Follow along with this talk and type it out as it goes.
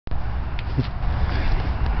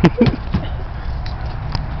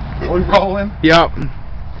Are we rolling? Yep.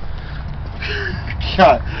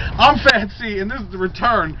 God, I'm Fat C, and this is the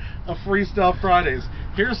return of Freestyle Fridays.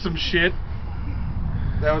 Here's some shit.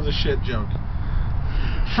 That was a shit joke.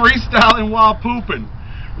 Freestyling while pooping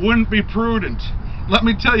wouldn't be prudent. Let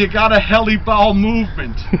me tell you, got a heli bowel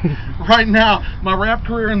movement. Right now, my rap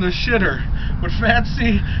career in the shitter. But Fat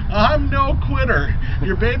C, I'm no quitter.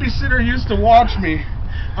 Your babysitter used to watch me.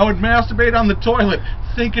 I would masturbate on the toilet,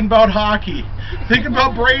 thinking about hockey, thinking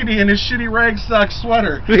about Brady and his shitty rag sock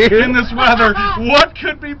sweater. In this weather, what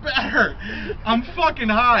could be better? I'm fucking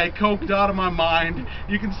high, coked out of my mind.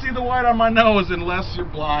 You can see the white on my nose unless you're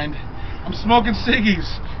blind. I'm smoking ciggies,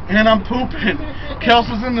 and I'm pooping.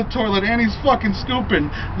 Kelso's in the toilet, and he's fucking scooping.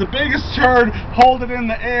 The biggest turd, hold it in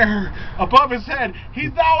the air. Above his head, he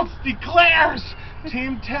thou declares,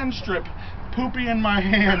 Team 10 strip. Poopy in my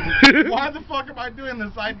hand. Why the fuck am I doing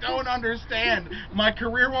this? I don't understand. My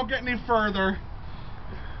career won't get any further.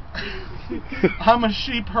 I'm a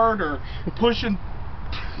sheep herder, pushing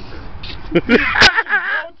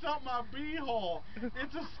goats up my beehole.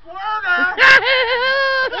 It's a squirter.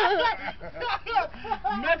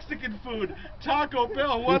 Mexican food, Taco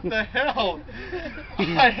Bell. What the hell?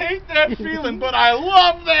 I hate that feeling, but I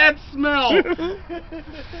love that smell.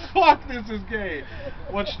 Fuck, this is gay.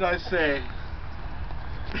 What should I say?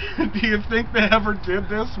 Do you think they ever did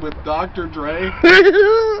this with Dr. Dre?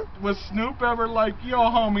 Was Snoop ever like, yo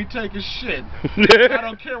homie, take a shit? I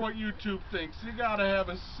don't care what YouTube thinks, you gotta have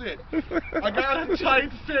a sit. I got a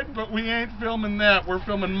tight fit, but we ain't filming that. We're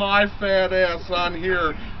filming my fat ass on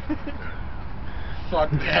here.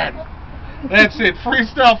 Fuck that. That's it.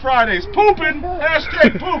 Freestyle Fridays. Pooping.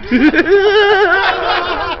 Hashtag poops.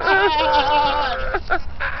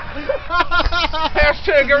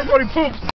 Hashtag everybody poops.